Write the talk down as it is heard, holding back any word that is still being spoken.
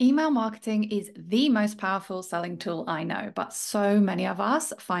Email marketing is the most powerful selling tool I know, but so many of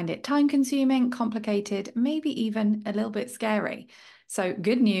us find it time-consuming, complicated, maybe even a little bit scary. So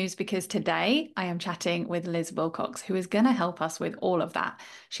good news, because today I am chatting with Liz Wilcox, who is going to help us with all of that.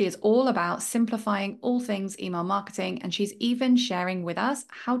 She is all about simplifying all things email marketing, and she's even sharing with us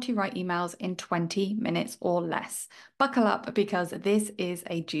how to write emails in 20 minutes or less. Buckle up, because this is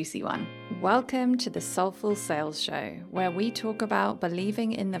a juicy one. Welcome to the Soulful Sales Show, where we talk about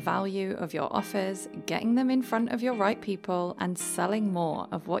believing in the value of your offers, getting them in front of your right people, and selling more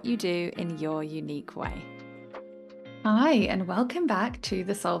of what you do in your unique way. Hi, and welcome back to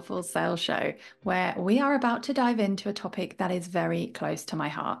the Soulful Sales Show, where we are about to dive into a topic that is very close to my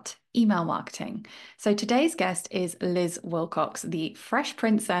heart: email marketing. So today's guest is Liz Wilcox, the fresh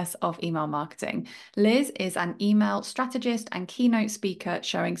princess of email marketing. Liz is an email strategist and keynote speaker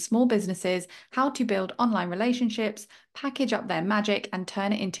showing small businesses how to build online relationships, package up their magic, and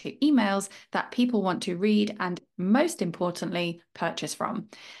turn it into emails that people want to read and, most importantly, purchase from.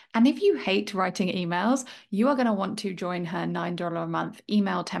 And if you hate writing emails, you are going to want to join her $9 a month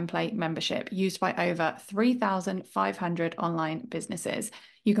email template membership used by over 3,500 online businesses.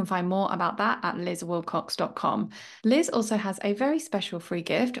 You can find more about that at lizwilcox.com. Liz also has a very special free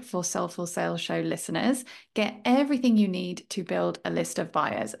gift for Soulful Sales Show listeners. Get everything you need to build a list of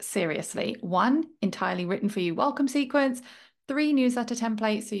buyers. Seriously, 1 entirely written for you welcome sequence, 3 newsletter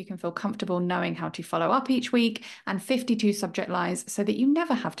templates so you can feel comfortable knowing how to follow up each week, and 52 subject lines so that you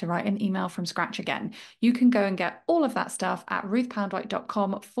never have to write an email from scratch again. You can go and get all of that stuff at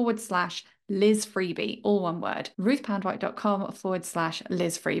ruthpoundwhite.com/Liz Freebie, all one word,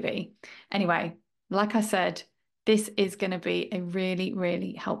 ruthpoundwhite.com/Liz Freebie. Anyway, like I said, this is going to be a really,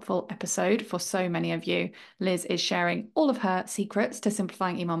 really helpful episode for so many of you. Liz is sharing all of her secrets to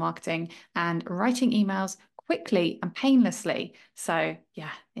simplifying email marketing and writing emails quickly and painlessly. So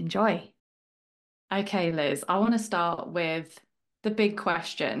yeah, enjoy. Okay, Liz, I want to start with the big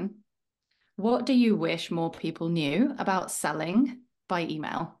question. What do you wish more people knew about selling by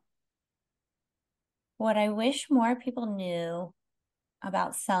email? What I wish more people knew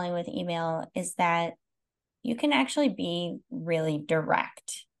about selling with email is that you can actually be really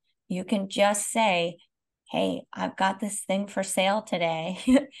direct. You can just say, hey, I've got this thing for sale today.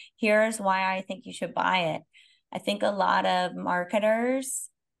 Here's why I think you should buy it. I think a lot of marketers,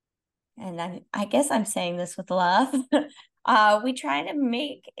 and I guess I'm saying this with love, we try to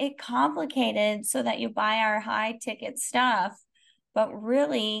make it complicated so that you buy our high ticket stuff. But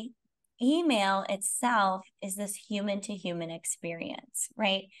really, email itself is this human to human experience,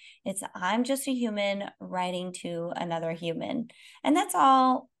 right? It's I'm just a human writing to another human. And that's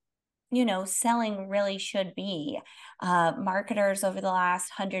all, selling really should be. Marketers over the last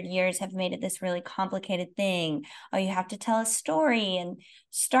 100 years have made it this really complicated thing. Oh, you have to tell a story and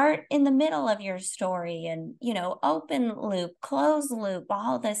start in the middle of your story and, open loop, close loop,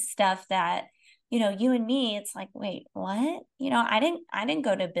 all this stuff that you and me, it's like, wait, what? I didn't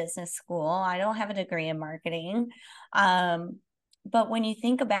go to business school. I don't have a degree in marketing. But when you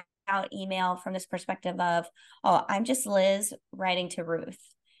think about email from this perspective of, oh, I'm just Liz writing to Ruth.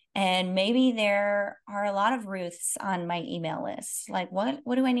 And maybe there are a lot of Ruths on my email list. Like, what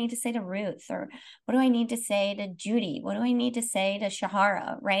do I need to say to Ruth? Or what do I need to say to Judy? What do I need to say to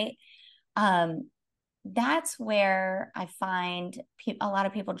Shahara? Right? That's where I find a lot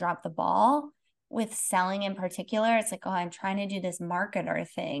of people drop the ball with selling in particular. It's like, oh, I'm trying to do this marketer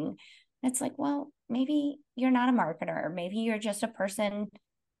thing. And it's like, well, maybe you're not a marketer. Maybe you're just a person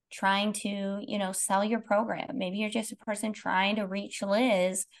trying to, sell your program. Maybe you're just a person trying to reach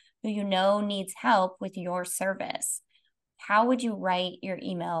Liz, who needs help with your service. How would you write your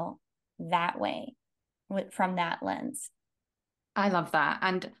email that way, from that lens? I love that.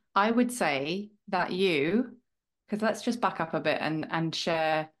 And I would say that because let's just back up a bit and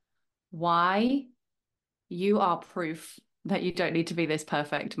share why you are proof that you don't need to be this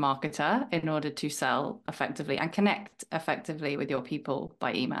perfect marketer in order to sell effectively and connect effectively with your people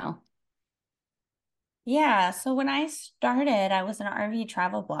by email. Yeah. So when I started, I was an RV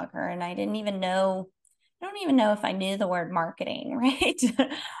travel blogger and I don't even know if I knew the word marketing, right?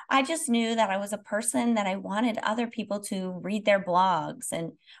 I just knew that I was a person that I wanted other people to read their blogs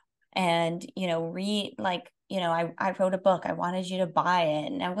and read, like, I wrote a book. I wanted you to buy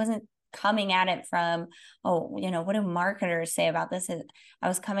it. And I wasn't coming at it from, oh, what do marketers say about this? I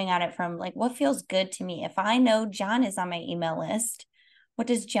was coming at it from, like, what feels good to me? If I know John is on my email list, what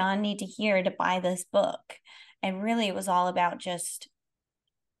does John need to hear to buy this book? And really, it was all about just,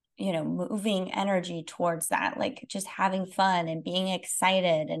 moving energy towards that, like just having fun and being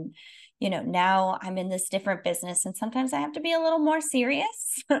excited and, now I'm in this different business, and sometimes I have to be a little more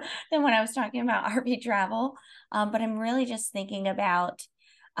serious than when I was talking about RV travel. But I'm really just thinking about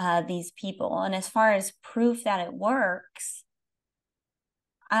these people. And as far as proof that it works,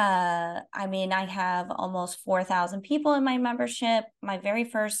 I mean, I have almost 4,000 people in my membership. My very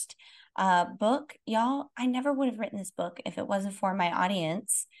first book, y'all, I never would have written this book if it wasn't for my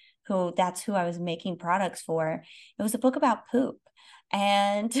audience, that's who I was making products for. It was a book about poop.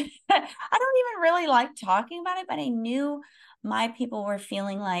 And I don't even really like talking about it, but I knew my people were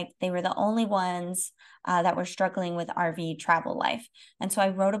feeling like they were the only ones that were struggling with RV travel life. And so I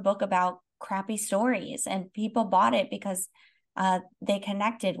wrote a book about crappy stories, and people bought it because they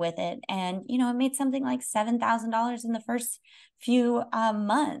connected with it. And, it made something like $7,000 in the first few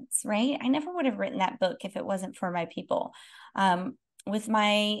months, right? I never would have written that book if it wasn't for my people. With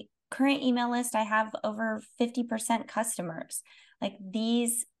my current email list, I have over 50% customers. Like,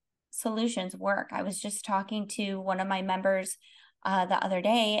 these solutions work. I was just talking to one of my members the other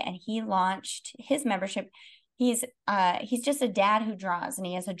day, and he launched his membership. He's just a dad who draws, and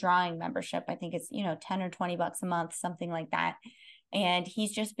he has a drawing membership. I think it's 10 or $20 a month, something like that. And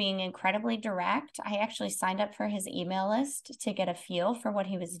he's just being incredibly direct. I actually signed up for his email list to get a feel for what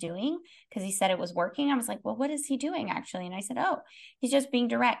he was doing, because he said it was working. I was like, well, what is he doing actually? And I said, oh, he's just being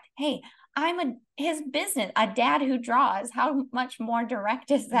direct. Hey, his business, a dad who draws. How much more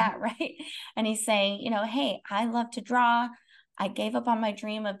direct is that, right? And he's saying, hey, I love to draw. I gave up on my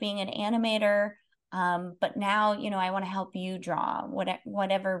dream of being an animator. But now, I want to help you draw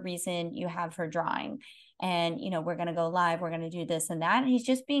whatever reason you have for drawing. And, we're going to go live, we're going to do this and that. And he's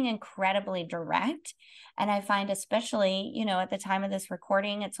just being incredibly direct. And I find, especially, at the time of this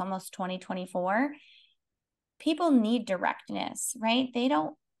recording, it's almost 2024. People need directness, right? They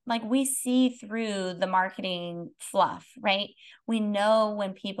don't, like, we see through the marketing fluff, right? We know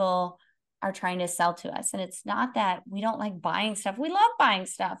when people are trying to sell to us. And it's not that we don't like buying stuff. We love buying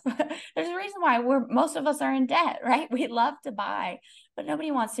stuff. There's a reason why most of us are in debt, right? We love to buy, but nobody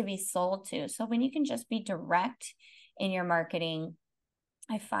wants to be sold to. So when you can just be direct in your marketing,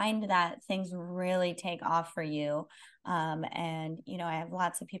 I find that things really take off for you. And, I have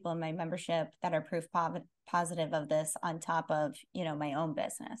lots of people in my membership that are proof positive of this, on top of, my own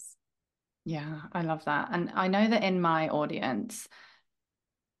business. Yeah, I love that. And I know that in my audience,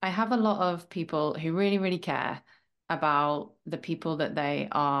 I have a lot of people who really, really care about the people that they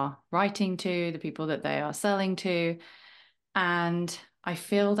are writing to, the people that they are selling to. And I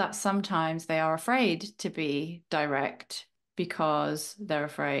feel that sometimes they are afraid to be direct because they're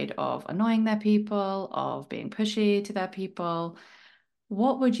afraid of annoying their people, of being pushy to their people.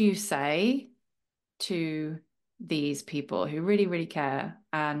 What would you say to these people who really, really care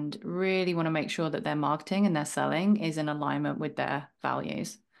and really want to make sure that their marketing and their selling is in alignment with their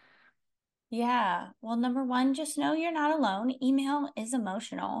values? Yeah. Well, number one, just know you're not alone. Email is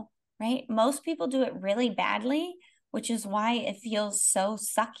emotional, right? Most people do it really badly, which is why it feels so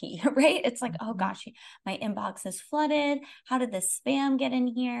sucky, right? It's like, oh Mhm. gosh, my inbox is flooded. How did this spam get in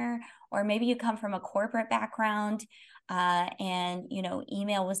here? Or maybe you come from a corporate background, and,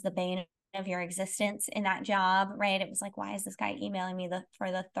 email was the bane of your existence in that job, right? It was like, why is this guy emailing me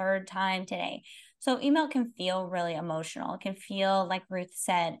for the third time today? So email can feel really emotional. It can feel like Ruth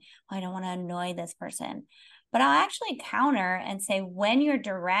said, oh, I don't want to annoy this person. But I'll actually counter and say, when you're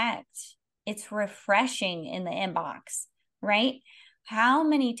direct, it's refreshing in the inbox, right? How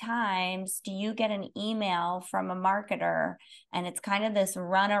many times do you get an email from a marketer and it's kind of this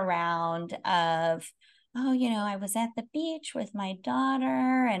runaround of, oh, I was at the beach with my daughter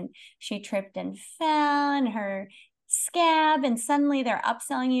and she tripped and fell and her scab, and suddenly they're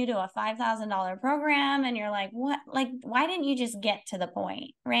upselling you to a $5,000 program, and you're like, what? Like, why didn't you just get to the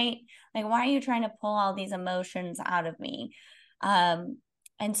point, right? Like, why are you trying to pull all these emotions out of me? um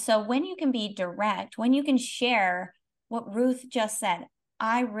and so when you can be direct, when you can share what Ruth just said,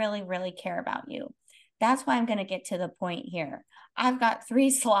 I really, really care about you, that's why I'm going to get to the point here. I've got 3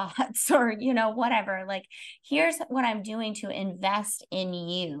 slots, or whatever. Like, here's what I'm doing to invest in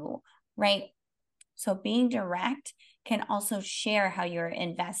you, right? So being direct can also share how you're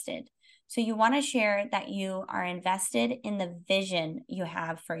invested. So you want to share that you are invested in the vision you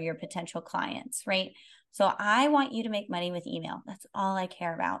have for your potential clients, right? So I want you to make money with email. That's all I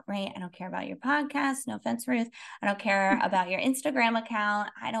care about, right? I don't care about your podcast. No offense, Ruth. I don't care about your Instagram account.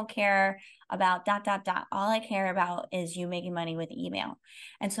 I don't care about ... All I care about is you making money with email.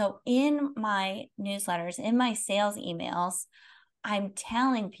 And so in my newsletters, in my sales emails, I'm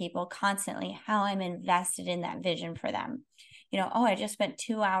telling people constantly how I'm invested in that vision for them. Oh, I just spent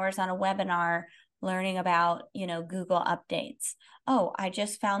 2 hours on a webinar learning about, Google updates. Oh, I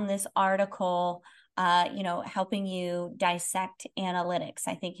just found this article, helping you dissect analytics.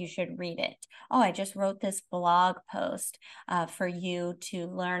 I think you should read it. Oh, I just wrote this blog post for you to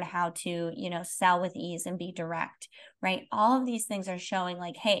learn how to, sell with ease and be direct, right? All of these things are showing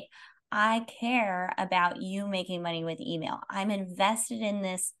like, hey, I care about you making money with email. I'm invested in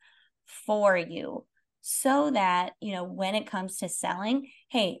this for you so that, when it comes to selling,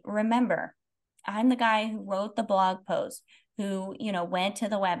 hey, remember, I'm the guy who wrote the blog post, who, went to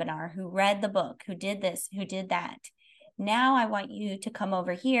the webinar, who read the book, who did this, who did that. Now I want you to come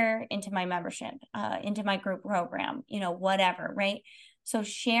over here into my membership, into my group program, whatever, right? So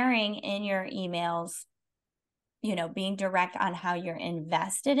sharing in your emails, being direct on how you're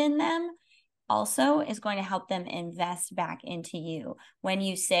invested in them also is going to help them invest back into you. When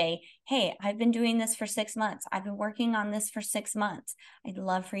you say, hey, I've been doing this for 6 months. I've been working on this for 6 months. I'd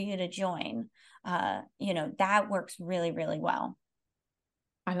love for you to join. That works really, really well.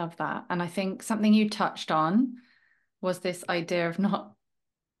 I love that. And I think something you touched on was this idea of not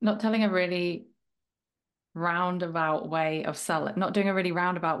telling a really roundabout way of selling, not doing a really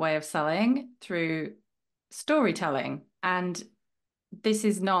roundabout way of selling through storytelling. And this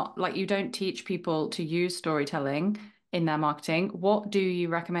is not like you don't teach people to use storytelling in their marketing. What do you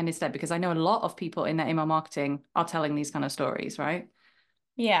recommend instead? Because I know a lot of people in their email marketing are telling these kind of stories, right?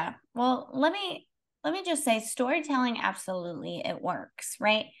 Yeah. Well, let me just say storytelling absolutely it works,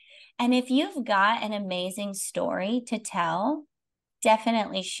 right? And if you've got an amazing story to tell,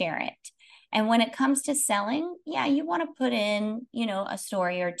 definitely share it. And when it comes to selling, yeah, you want to put in, a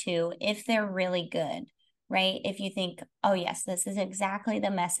story or two if they're really good, right? If you think, oh, yes, this is exactly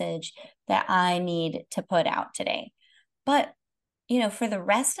the message that I need to put out today. But, for the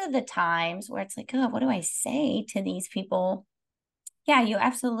rest of the times where it's like, oh, what do I say to these people? Yeah, you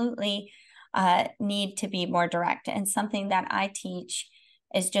absolutely need to be more direct. And something that I teach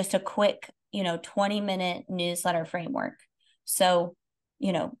is just a quick, 20-minute newsletter framework. So,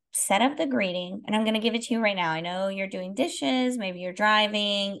 set up the greeting, and I'm going to give it to you right now. I know you're doing dishes, maybe you're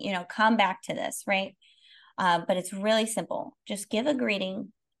driving, come back to this, right? But it's really simple. Just give a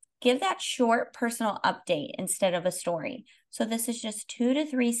greeting, give that short personal update instead of a story. So this is just 2 to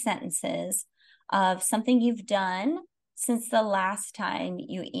 3 sentences of something you've done since the last time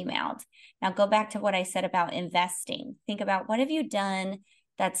you emailed. Now go back to what I said about investing. Think about what have you done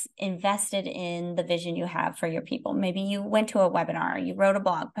that's invested in the vision you have for your people. Maybe you went to a webinar, you wrote a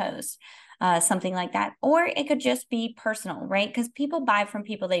blog post, something like that. Or it could just be personal, right? Because people buy from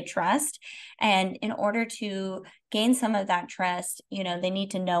people they trust. And in order to gain some of that trust, they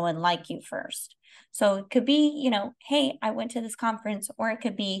need to know and like you first. So it could be, hey, I went to this conference, or it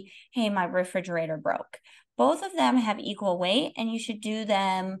could be, hey, my refrigerator broke. Both of them have equal weight, and you should do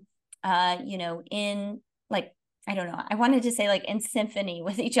them, in like, I don't know, I wanted to say like in symphony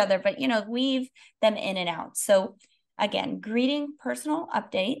with each other, but, weave them in and out. So again, greeting, personal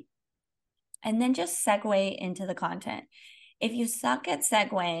update, and then just segue into the content. If you suck at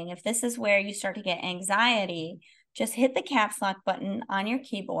segueing, if this is where you start to get anxiety, just hit the caps lock button on your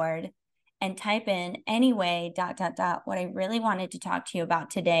keyboard and type in anyway, dot, dot, dot. What I really wanted to talk to you about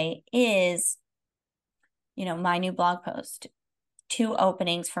today is, my new blog post, 2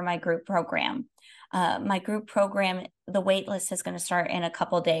 openings for my group program. My group program, the wait list is going to start in a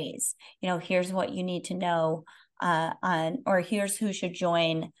couple days. Here's what you need to know or here's who should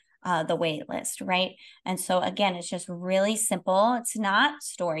join the wait list, right? And so again, it's just really simple. It's not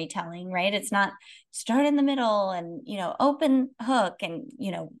storytelling, right? It's not start in the middle and, open hook and,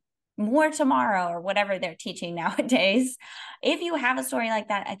 more tomorrow or whatever they're teaching nowadays. If you have a story like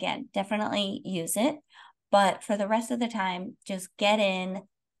that, again, definitely use it. But for the rest of the time, just get in,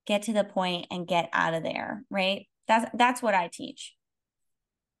 get to the point, and get out of there, right? That's what I teach.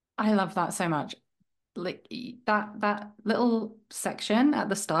 I love that so much. Like that little section at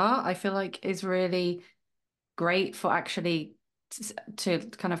the start, I feel like is really great for actually to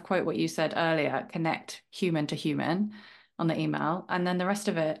kind of quote what you said earlier, connect human to human on the email. And then the rest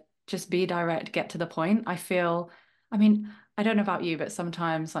of it, just be direct, get to the point. I mean, I don't know about you, but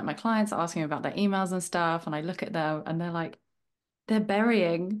sometimes like my clients are asking me about their emails and stuff, and I look at them and they're like, they're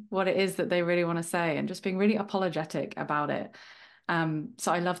burying what it is that they really want to say and just being really apologetic about it.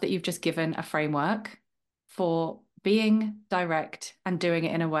 So I love that you've just given a framework for being direct and doing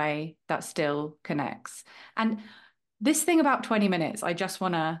it in a way that still connects. And this thing about 20 minutes, I just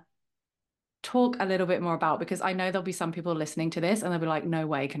want to talk a little bit more about because I know there'll be some people listening to this and they'll be like, no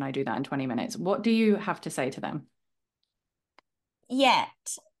way can I do that in 20 minutes. What do you have to say to them? Yet.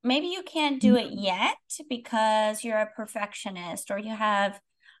 Maybe you can't do it yet because you're a perfectionist or you have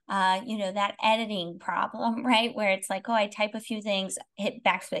that editing problem, right? Where it's like, oh, I type a few things, hit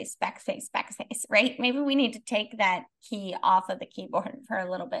backspace, backspace, backspace, right? Maybe we need to take that key off of the keyboard for a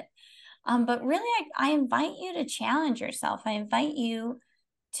little bit. But really, I invite you to challenge yourself. I invite you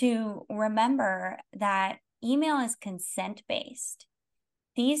to remember that email is consent based.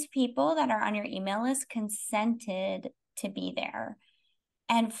 These people that are on your email list consented to be there.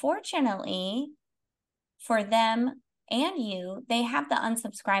 And fortunately for them and you, they have the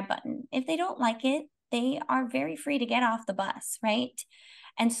unsubscribe button. If they don't like it, they are very free to get off the bus, right?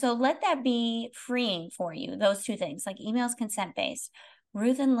 And so let that be freeing for you, those two things, like emails consent based.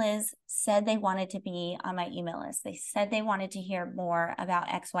 Ruth and Liz said they wanted to be on my email list. They said they wanted to hear more about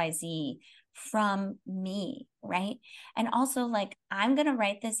XYZ from me, right? And also, like, I'm going to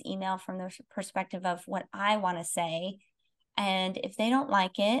write this email from the perspective of what I want to say. And if they don't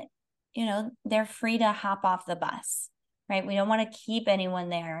like it, they're free to hop off the bus, right? We don't want to keep anyone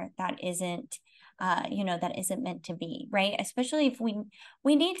there that isn't that isn't meant to be, right? Especially if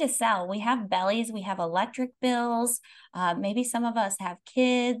we need to sell. We have bellies, we have electric bills. Maybe some of us have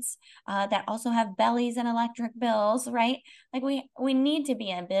kids that also have bellies and electric bills, right? Like we need to be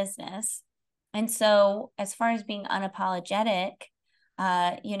in business. And so as far as being unapologetic,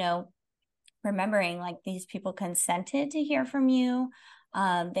 remembering like these people consented to hear from you.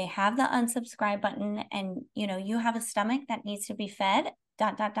 They have the unsubscribe button, and you have a stomach that needs to be fed,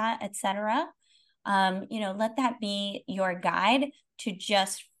 etc. Let that be your guide to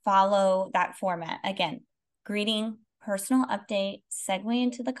just follow that format. Again, greeting, personal update, segue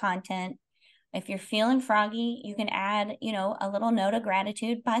into the content. If you're feeling froggy, you can add, a little note of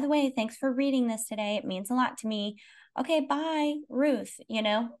gratitude. By the way, thanks for reading this today. It means a lot to me. Okay, bye, Ruth,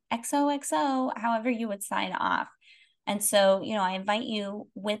 XOXO, however you would sign off. And so, I invite you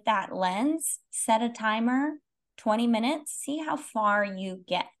with that lens, set a timer, 20 minutes, see how far you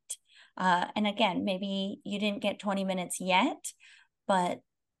get. And again, maybe you didn't get 20 minutes yet, but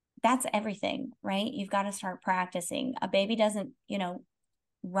that's everything, right? You've got to start practicing. A baby doesn't,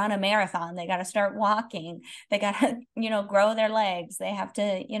 run a marathon. They got to start walking. They got to, grow their legs. They have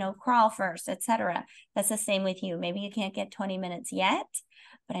to, crawl first, etc. That's the same with you. Maybe you can't get 20 minutes yet,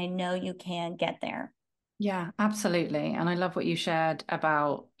 but I know you can get there. Yeah, absolutely. And I love what you shared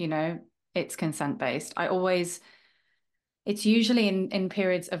about, it's consent based. It's usually in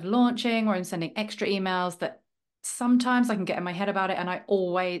periods of launching or in sending extra emails that sometimes I can get in my head about it. And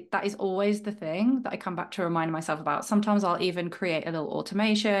that is always the thing that I come back to remind myself about. Sometimes I'll even create a little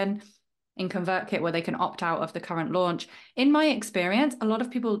automation in ConvertKit where they can opt out of the current launch. In my experience, a lot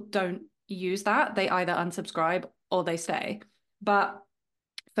of people don't use that. They either unsubscribe or they stay. But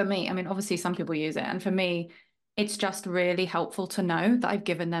for me, I mean, obviously some people use it. And for me, it's just really helpful to know that I've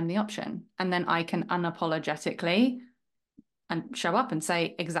given them the option. And then I can unapologetically and show up and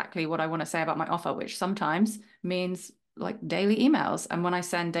say exactly what I want to say about my offer, which sometimes means like daily emails. And when I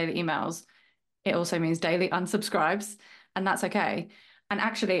send daily emails, it also means daily unsubscribes, and that's okay. And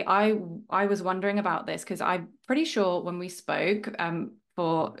actually, I was wondering about this because I'm pretty sure when we spoke,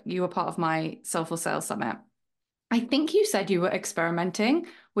 for you were part of my Soulful Sales Summit, I think you said you were experimenting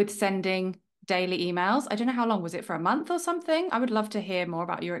with sending daily emails. I don't know how long, was it for a month or something? I would love to hear more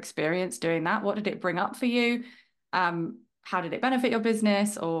about your experience doing that. What did it bring up for you? How did it benefit your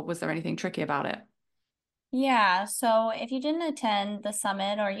business, or was there anything tricky about it? Yeah, so if you didn't attend the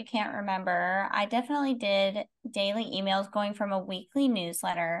summit or you can't remember, I definitely did daily emails going from a weekly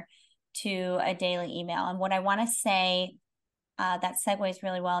newsletter to a daily email. And what I want to say that segues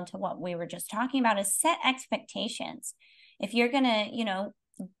really well into what we were just talking about is set expectations. If you're going to,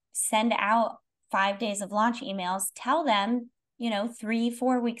 send out 5 days of launch emails, tell them,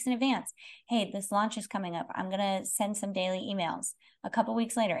 3-4 weeks in advance. Hey, this launch is coming up. I'm going to send some daily emails. A couple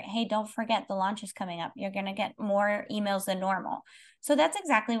weeks later, hey, don't forget the launch is coming up. You're going to get more emails than normal. So that's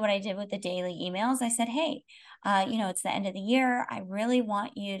exactly what I did with the daily emails. I said, hey, it's the end of the year. I really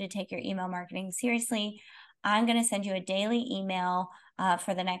want you to take your email marketing seriously. I'm going to send you a daily email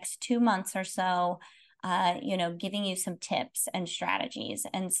for the next 2 months or so, giving you some tips and strategies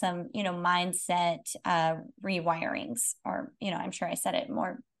and some, mindset rewirings, or, I'm sure I said it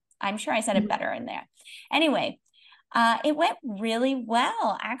more. I'm sure I said it better in there. Anyway, it went really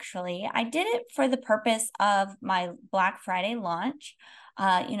well, actually. I did it for the purpose of my Black Friday launch.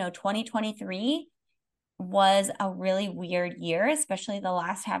 2023 was a really weird year, especially the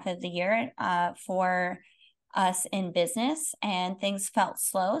last half of the year for us in business, and things felt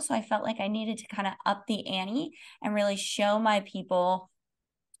slow. So I felt like I needed to kind of up the ante and really show my people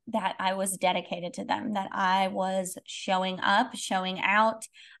that I was dedicated to them, that I was showing up, showing out.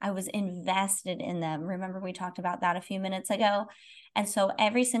 I was invested in them. Remember, we talked about that a few minutes ago. And so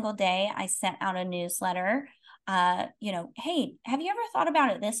every single day I sent out a newsletter, hey, have you ever thought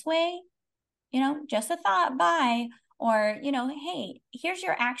about it this way? Just a thought, bye. Or, hey, here's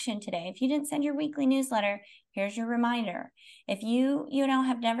your action today. If you didn't send your weekly newsletter, here's your reminder. If you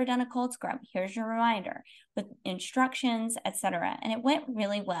have never done a cold scrub, here's your reminder with instructions, etc. And it went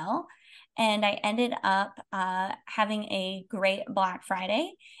really well. And I ended up having a great Black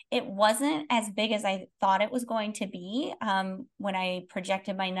Friday. It wasn't as big as I thought it was going to be when I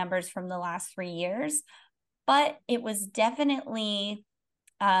projected my numbers from the last 3 years, but it was definitely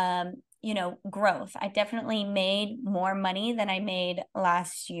growth. I definitely made more money than I made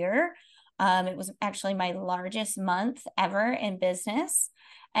last year. It was actually my largest month ever in business.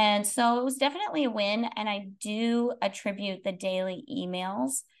 And so it was definitely a win. And I do attribute the daily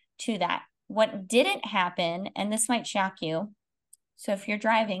emails to that. What didn't happen, and this might shock you, so if you're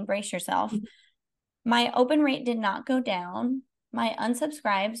driving, brace yourself. My open rate did not go down. My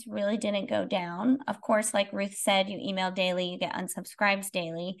unsubscribes really didn't go down. Of course, like Ruth said, you email daily, you get unsubscribes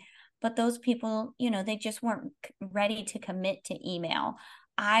daily. But those people, they just weren't ready to commit to email.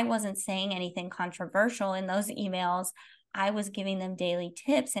 I wasn't saying anything controversial in those emails. I was giving them daily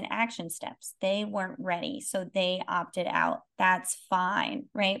tips and action steps. They weren't ready, so they opted out. That's fine,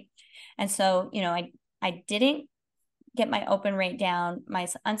 right? And so, I didn't get my open rate down. My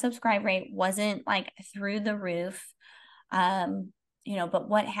unsubscribe rate wasn't like through the roof. But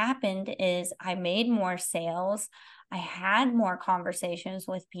what happened is I made more sales. I had more conversations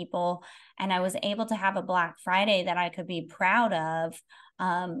with people, and I was able to have a Black Friday that I could be proud of,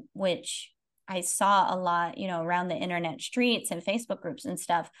 which I saw a lot, around the internet streets and Facebook groups and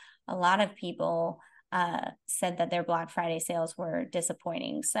stuff. A lot of people said that their Black Friday sales were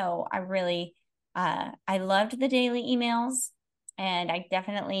disappointing. So I loved the daily emails. And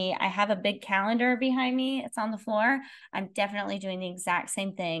I have a big calendar behind me. It's on the floor. I'm definitely doing the exact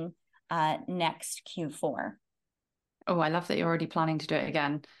same thing next Q4. Oh, I love that you're already planning to do it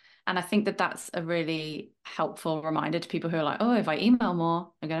again. And I think that that's a really helpful reminder to people who are like, oh, if I email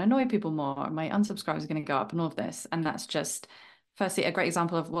more, I'm going to annoy people more. My unsubscribes are going to go up and all of this. And that's just, firstly, a great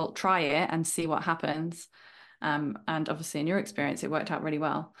example of, well, try it and see what happens. And obviously, in your experience, it worked out really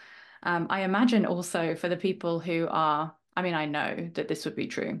well. I imagine also for the people who are, I mean, I know that this would be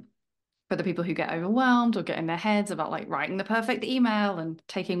true. For the people who get overwhelmed or get in their heads about like writing the perfect email and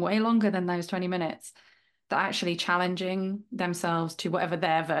taking way longer than those 20 minutes, that actually challenging themselves to whatever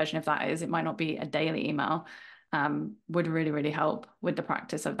their version of that is, it might not be a daily email, would really, really help with the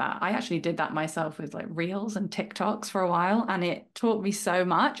practice of that. I actually did that myself with like Reels and TikToks for a while, and it taught me so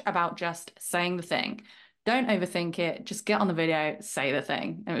much about just saying the thing. Don't overthink it, just get on the video, say the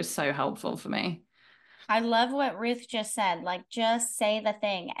thing. It was so helpful for me. I love what Ruth just said. Like, just say the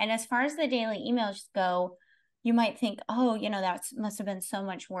thing. And as far as the daily emails go, you might think, oh, that must have been so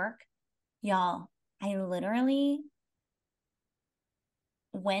much work. Y'all, I literally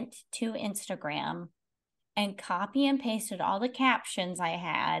went to Instagram and copy and pasted all the captions I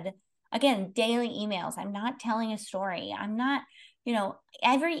had. Again, daily emails. I'm not telling a story. I'm not,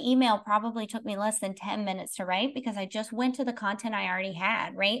 every email probably took me less than 10 minutes to write because I just went to the content I already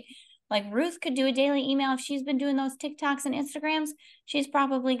had, right? Like Ruth could do a daily email if she's been doing those TikToks and Instagrams. She's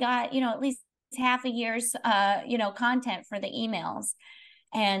probably got, at least half a year's, content for the emails.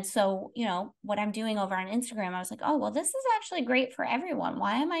 And so, what I'm doing over on Instagram, I was like, oh, well, this is actually great for everyone.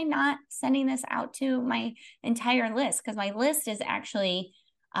 Why am I not sending this out to my entire list? Because my list is actually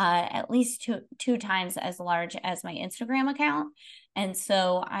at least two times as large as my Instagram account. And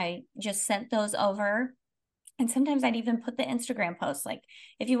so I just sent those over. And sometimes I'd even put the Instagram posts like,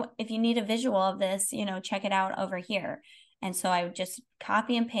 if you need a visual of this, check it out over here. And so I would just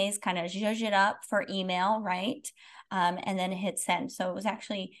copy and paste, kind of zhuzh it up for email, right? And then hit send. So it was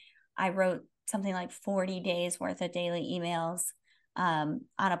actually, I wrote something like 40 days worth of daily emails on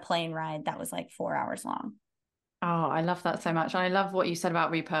a plane ride that was like 4 hours long. Oh, I love that so much. And I love what you said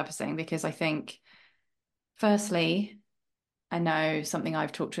about repurposing because I think, firstly, I know something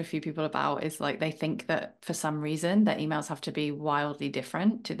I've talked to a few people about is like they think that for some reason their emails have to be wildly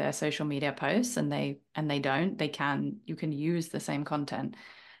different to their social media posts, and they don't. You can use the same content.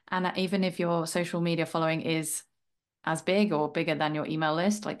 And even if your social media following is as big or bigger than your email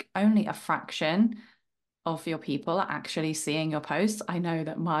list, like only a fraction of your people are actually seeing your posts. I know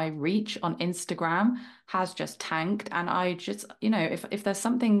that my reach on Instagram has just tanked, and I just, if there's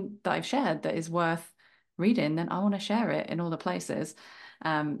something that I've shared that is worth reading, then I want to share it in all the places. So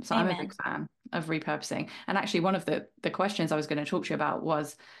I'm a big Amen. fan of repurposing. And actually, one of the questions I was going to talk to you about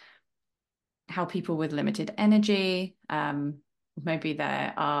was how people with limited energy, maybe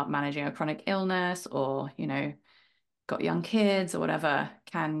they are managing a chronic illness or, got young kids or whatever,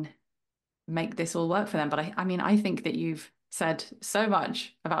 can make this all work for them. But I mean, I think that you've said so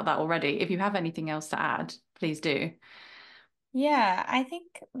much about that already. If you have anything else to add, please do. Yeah, I think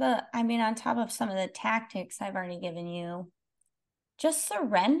I mean, on top of some of the tactics I've already given you, just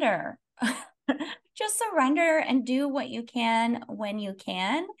surrender. Just surrender and do what you can when you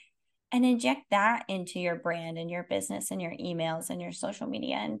can, and inject that into your brand and your business and your emails and your social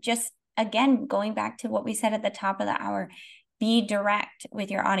media. And just again, going back to what we said at the top of the hour, be direct with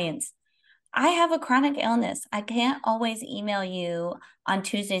your audience. I have a chronic illness. I can't always email you on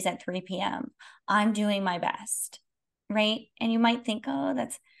Tuesdays at 3 p.m. I'm doing my best, right? And you might think, oh,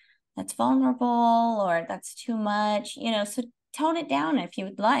 that's vulnerable or that's too much, so tone it down if you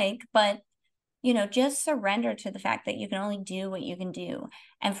would like, but just surrender to the fact that you can only do what you can do.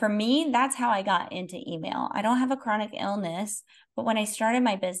 And for me, that's how I got into email. I don't have a chronic illness, but when I started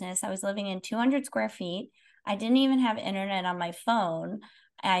my business, I was living in 200 square feet. I didn't even have internet on my phone.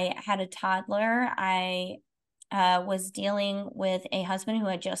 I had a toddler. I was dealing with a husband who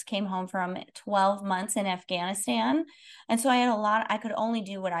had just came home from 12 months in Afghanistan. And so I had I could only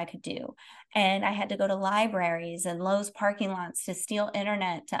do what I could do. And I had to go to libraries and Lowe's parking lots to steal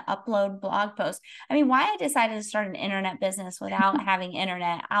internet, to upload blog posts. I mean, why I decided to start an internet business without having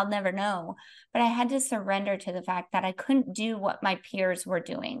internet, I'll never know. But I had to surrender to the fact that I couldn't do what my peers were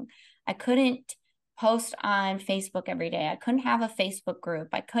doing. I couldn't post on Facebook every day. I couldn't have a Facebook group.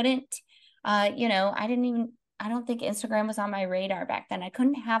 I couldn't, I don't think Instagram was on my radar back then. I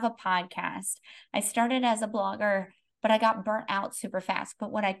couldn't have a podcast. I started as a blogger, but I got burnt out super fast.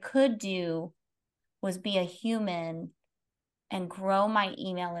 But what I could do was be a human and grow my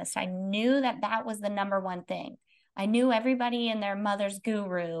email list. I knew that that was the number one thing. I knew everybody and their mother's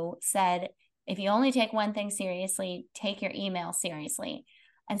guru said, if you only take one thing seriously, take your email seriously.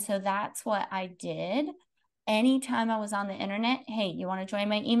 And so that's what I did. Anytime I was on the internet, hey, you want to join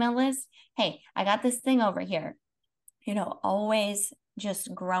my email list? Hey, I got this thing over here. Always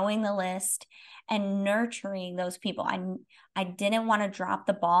just growing the list and nurturing those people. I didn't want to drop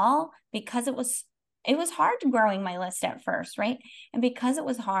the ball because it was hard growing my list at first, right? And because it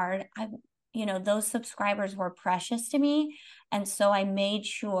was hard, those subscribers were precious to me. And so I made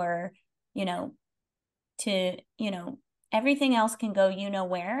sure, to, everything else can go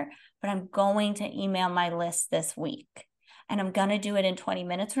where, but I'm going to email my list this week. And I'm going to do it in 20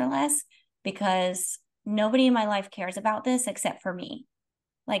 minutes or less because nobody in my life cares about this except for me.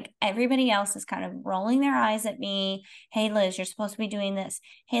 Like everybody else is kind of rolling their eyes at me. Hey, Liz, you're supposed to be doing this.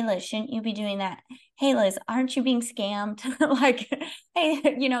 Hey, Liz, shouldn't you be doing that? Hey, Liz, aren't you being scammed? Like, hey,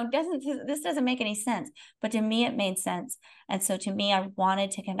 this doesn't make any sense. But to me, it made sense. And so to me, I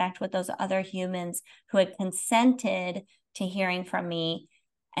wanted to connect with those other humans who had consented to hearing from me.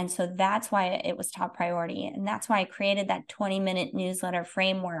 And so that's why it was top priority. And that's why I created that 20-minute newsletter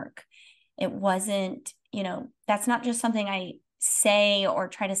framework. It wasn't, that's not just something I say or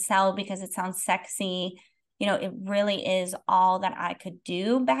try to sell because it sounds sexy. It really is all that I could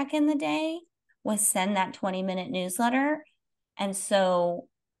do back in the day was send that 20-minute newsletter. And so,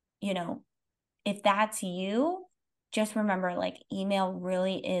 if that's you, just remember like email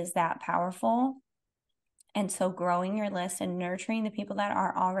really is that powerful. And so growing your list and nurturing the people that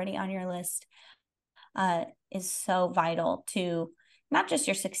are already on your list is so vital to not just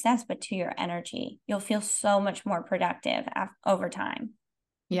your success, but to your energy. You'll feel so much more productive over time.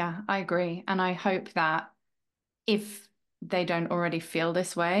 Yeah, I agree. And I hope that if they don't already feel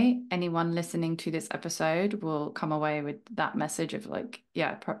this way, anyone listening to this episode will come away with that message of like,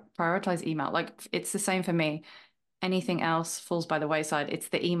 yeah, prioritize email. Like it's the same for me. Anything else falls by the wayside. It's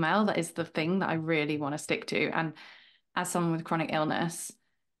the email that is the thing that I really want to stick to. And as someone with chronic illness,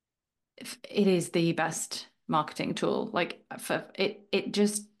 it is the best marketing tool. Like for it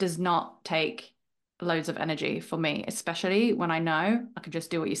just does not take loads of energy for me, especially when I know I can just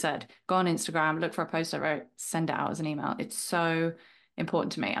do what you said. Go on Instagram, look for a post I wrote, send it out as an email. It's so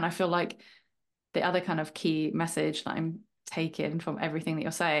important to me. And I feel like the other kind of key message that I'm taking from everything that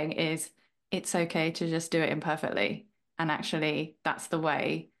you're saying is it's okay to just do it imperfectly. And actually, that's the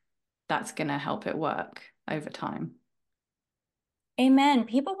way that's going to help it work over time. Amen.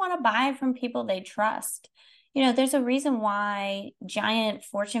 People want to buy from people they trust. There's a reason why giant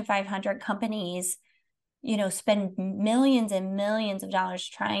Fortune 500 companies, spend millions and millions of dollars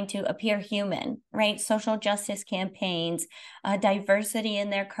trying to appear human, right? Social justice campaigns, diversity in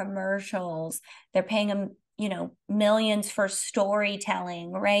their commercials. They're paying them, millions for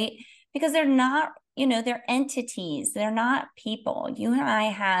storytelling, right? Because they're not, they're entities, they're not people. You and I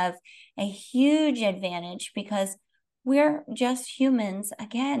have a huge advantage because we're just humans,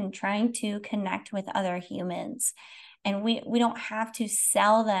 again, trying to connect with other humans. And we don't have to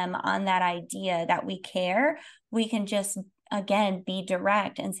sell them on that idea that we care. We can just, again, be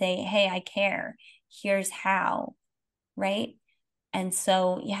direct and say, hey, I care. Here's how, right? And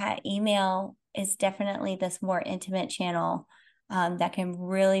so, yeah, email is definitely this more intimate channel that can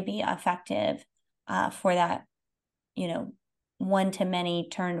really be effective for that, one to many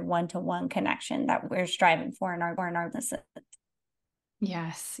turned one to one connection that we're striving for in our business.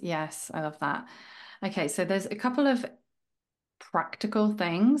 Yes, yes, I love that. Okay, so there's a couple of practical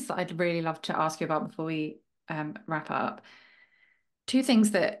things that I'd really love to ask you about before we wrap up. Two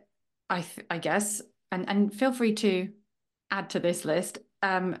things that I guess, and feel free to add to this list,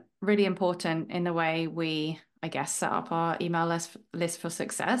 really important in the way we, I guess, set up our email list for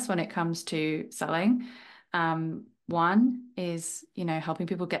success when it comes to selling. One is, helping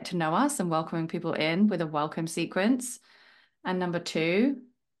people get to know us and welcoming people in with a welcome sequence. And number two,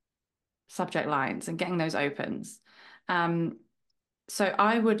 subject lines and getting those opens. So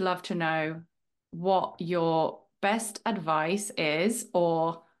I would love to know what your best advice is,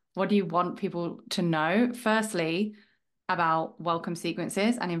 or what do you want people to know, firstly, about welcome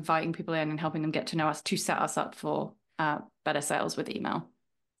sequences and inviting people in and helping them get to know us to set us up for better sales with email.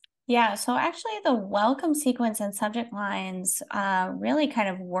 Yeah, so actually the welcome sequence and subject lines really kind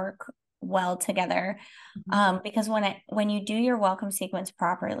of work well together because when you do your welcome sequence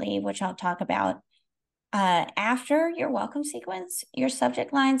properly, which I'll talk about, after your welcome sequence, your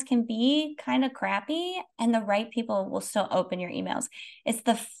subject lines can be kind of crappy and the right people will still open your emails. It's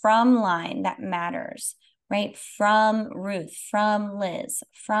the from line that matters, right? From Ruth, from Liz,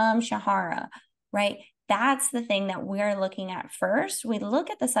 from Shahara, right? That's the thing that we're looking at first. We look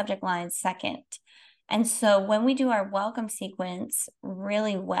at the subject line second. And so when we do our welcome sequence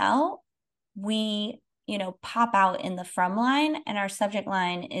really well, we pop out in the from line and our subject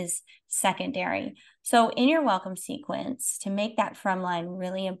line is secondary. So in your welcome sequence, to make that from line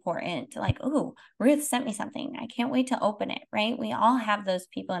really important, like, oh, Ruth sent me something. I can't wait to open it, right? We all have those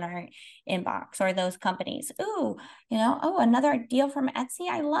people in our inbox or those companies. Ooh, oh, another deal from Etsy.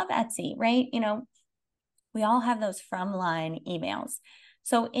 I love Etsy, right? We all have those from line emails.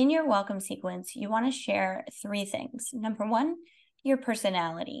 So in your welcome sequence, you want to share three things. Number one, your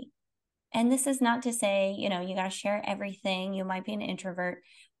personality. And this is not to say, you got to share everything. You might be an introvert,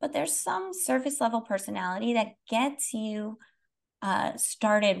 but there's some surface level personality that gets you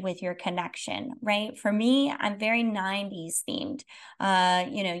started with your connection, right? For me, I'm very 90s themed.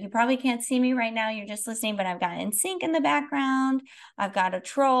 You probably can't see me right now. You're just listening, but I've got NSYNC in the background. I've got a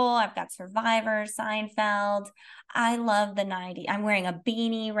Troll. I've got Survivor, Seinfeld. I love the 90s. I'm wearing a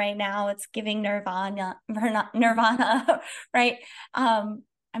beanie right now. It's giving Nirvana, right?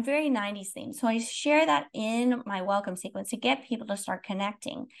 I'm very 90s themed. So I share that in my welcome sequence to get people to start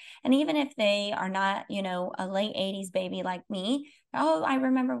connecting. And even if they are not, a late 80s baby like me, oh, I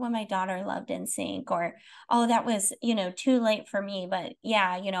remember when my daughter loved NSYNC, or, oh, that was, too late for me. But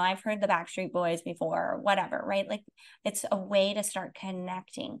yeah, I've heard the Backstreet Boys before, or whatever, right? Like it's a way to start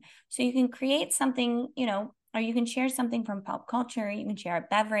connecting. So you can create something, or you can share something from pop culture. You can share a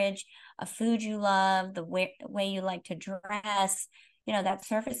beverage, a food you love, the way you like to dress. That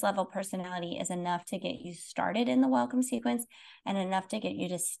surface level personality is enough to get you started in the welcome sequence and enough to get you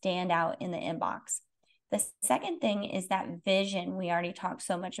to stand out in the inbox. The second thing is that vision we already talked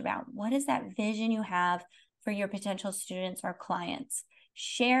so much about. What is that vision you have for your potential students or clients?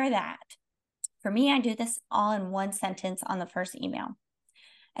 Share that. For me, I do this all in one sentence on the first email.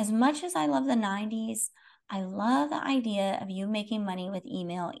 As much as I love the 90s, I love the idea of you making money with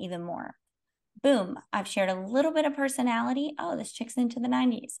email even more. Boom, I've shared a little bit of personality. Oh, this chick's into the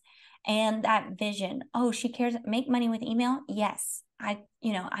 90s. And that vision. Oh, she cares. Make money with email. Yes. I'm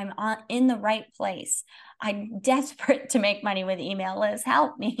in the right place. I'm desperate to make money with email. Liz,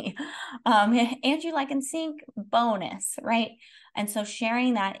 help me. And you like NSYNC, bonus, right? And so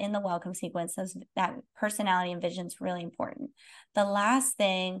sharing that in the welcome sequence, that personality and vision is really important. The last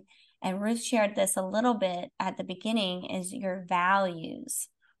thing, and Ruth shared this a little bit at the beginning, is your values,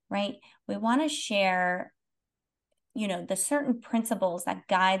 right? We want to share, the certain principles that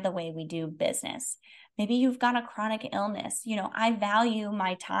guide the way we do business. Maybe you've got a chronic illness. I value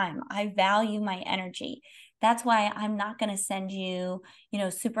my time. I value my energy. That's why I'm not going to send you,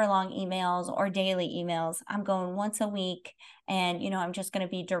 super long emails or daily emails. I'm going once a week and, I'm just going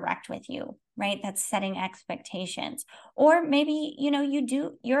to be direct with you, right? That's setting expectations. Or maybe,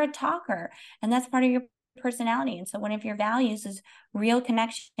 you're a talker and that's part of your personality. And so one of your values is real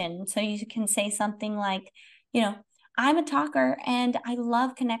connection. So you can say something like, you know, I'm a talker and I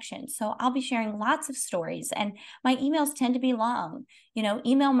love connection. So I'll be sharing lots of stories, and my emails tend to be long.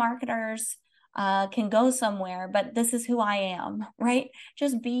 Email marketers can go somewhere, but this is who I am, right?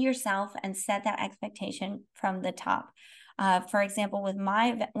 Just be yourself and set that expectation from the top. For example, with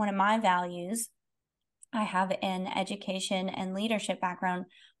one of my values, I have an education and leadership background.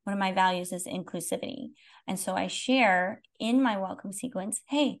 One of my values is inclusivity. And so I share in my welcome sequence,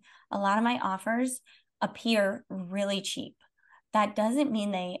 hey, a lot of my offers appear really cheap. That doesn't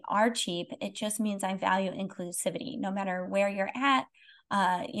mean they are cheap. It just means I value inclusivity. No matter where you're at,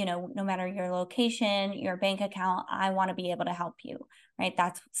 no matter your location, your bank account, I want to be able to help you, right?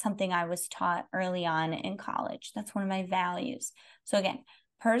 That's something I was taught early on in college. That's one of my values. So again,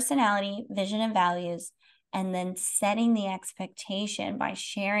 personality, vision, and values, and then setting the expectation by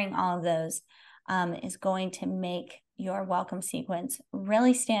sharing all of those is going to make your welcome sequence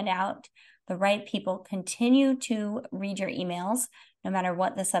really stand out. The right people continue to read your emails, no matter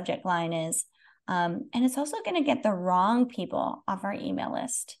what the subject line is. And it's also going to get the wrong people off our email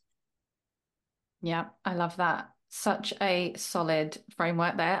list. Yeah, I love that. Such a solid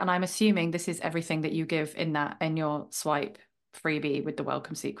framework there. And I'm assuming this is everything that you give in your swipe freebie with the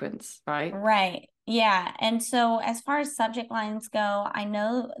welcome sequence, right? Right. Yeah. And so as far as subject lines go, I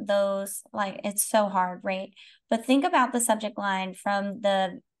know those, like, it's so hard, right? But think about the subject line from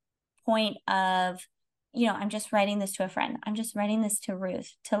the point of, I'm just writing this to a friend. I'm just writing this to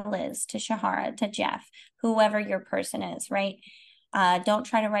Ruth, to Liz, to Shahara, to Jeff, whoever your person is, right? Don't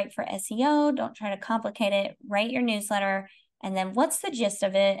try to write for SEO. Don't try to complicate it. Write your newsletter. And then what's the gist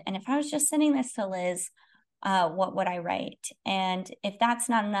of it? And if I was just sending this to Liz, what would I write? And if that's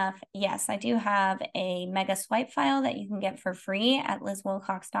not enough, yes, I do have a mega swipe file that you can get for free at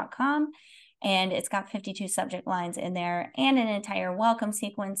lizwilcox.com. And it's got 52 subject lines in there and an entire welcome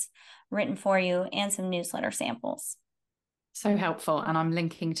sequence written for you and some newsletter samples. So helpful. And I'm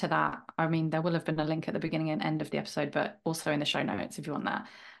linking to that. I mean, there will have been a link at the beginning and end of the episode, but also in the show notes if you want that.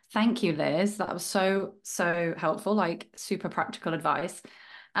 Thank you, Liz. That was so, so helpful, like super practical advice.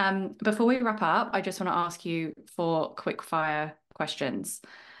 Before we wrap up, I just want to ask you for quick fire questions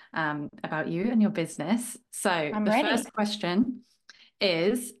about you and your business. So I'm the ready. first question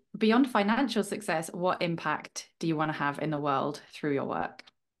is, beyond financial success, what impact do you want to have in the world through your work?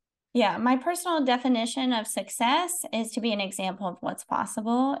 Yeah, my personal definition of success is to be an example of what's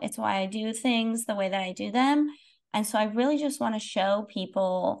possible. It's why I do things the way that I do them. And so I really just want to show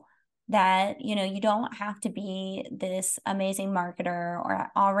people that, you don't have to be this amazing marketer or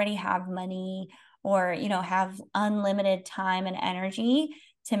already have money or, have unlimited time and energy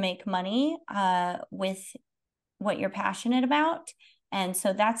to make money with what you're passionate about. And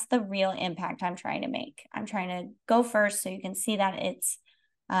so that's the real impact I'm trying to make. I'm trying to go first so you can see that it's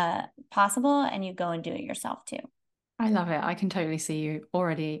possible and you go and do it yourself too. I love it. I can totally see you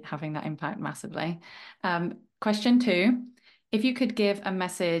already having that impact massively. Question two, if you could give a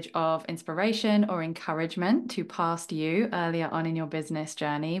message of inspiration or encouragement to past you earlier on in your business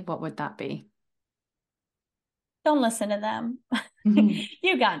journey, what would that be? Don't listen to them. Mhm.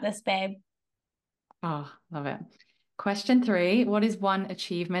 You got this, babe. Oh, love it. Question three, what is one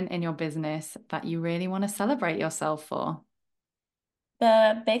achievement in your business that you really want to celebrate yourself for?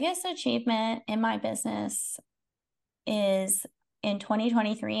 The biggest achievement in my business is in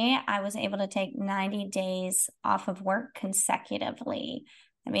 2023, I was able to take 90 days off of work consecutively.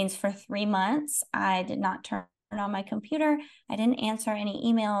 That means for 3 months, I did not turn on my computer. I didn't answer any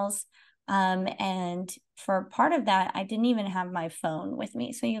emails. And for part of that, I didn't even have my phone with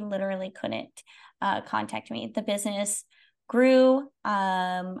me. So you literally couldn't contact me. The business grew.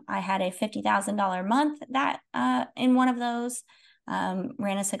 I had a $50,000 month that in one of those,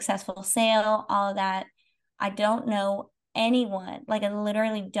 ran a successful sale, all of that. I don't know anyone, like I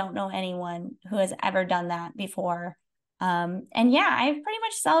literally don't know anyone who has ever done that before. And yeah, I pretty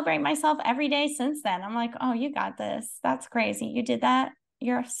much celebrate myself every day since then. I'm like, oh, you got this. That's crazy. You did that.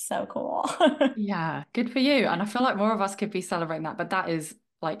 You're so cool. Yeah, good for you. And I feel like more of us could be celebrating that, but that is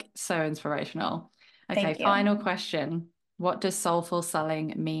like so inspirational. Okay, Thank you. final question. What does soulful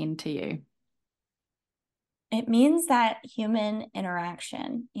selling mean to you? It means that human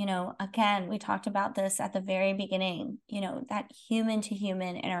interaction, again, we talked about this at the very beginning, that human to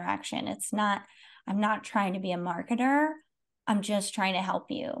human interaction. I'm not trying to be a marketer. I'm just trying to help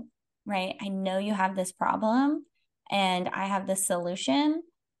you, right? I know you have this problem and I have this solution.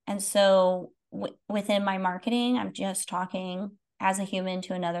 And so within my marketing, I'm just talking as a human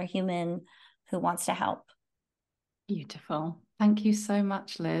to another human who wants to help. Beautiful. Thank you so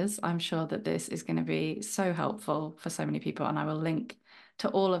much, Liz. I'm sure that this is going to be so helpful for so many people, and I will link to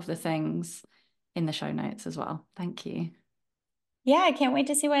all of the things in the show notes as well. Thank you. Yeah, I can't wait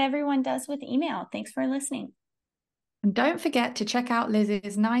to see what everyone does with email. Thanks for listening. And don't forget to check out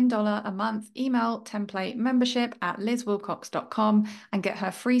Liz's $9 a month email template membership at lizwilcox.com and get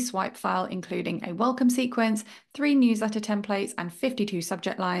her free swipe file, including a welcome sequence, 3 newsletter templates, and 52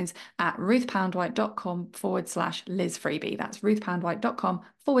 subject lines at ruthpoundwhite.com/Liz freebie. That's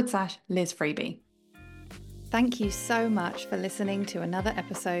ruthpoundwhite.com/Liz freebie. Thank you so much for listening to another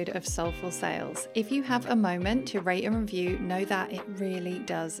episode of Soulful Sales. If you have a moment to rate and review, know that it really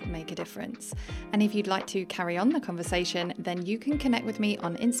does make a difference. And if you'd like to carry on the conversation, then you can connect with me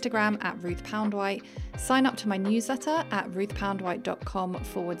on Instagram at Ruth Poundwhite, sign up to my newsletter at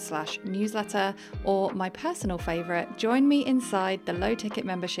ruthpoundwhite.com/newsletter, or my personal favorite, join me inside the low ticket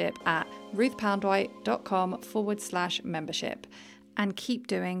membership at ruthpoundwhite.com/membership. And keep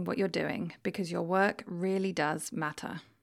doing what you're doing because your work really does matter.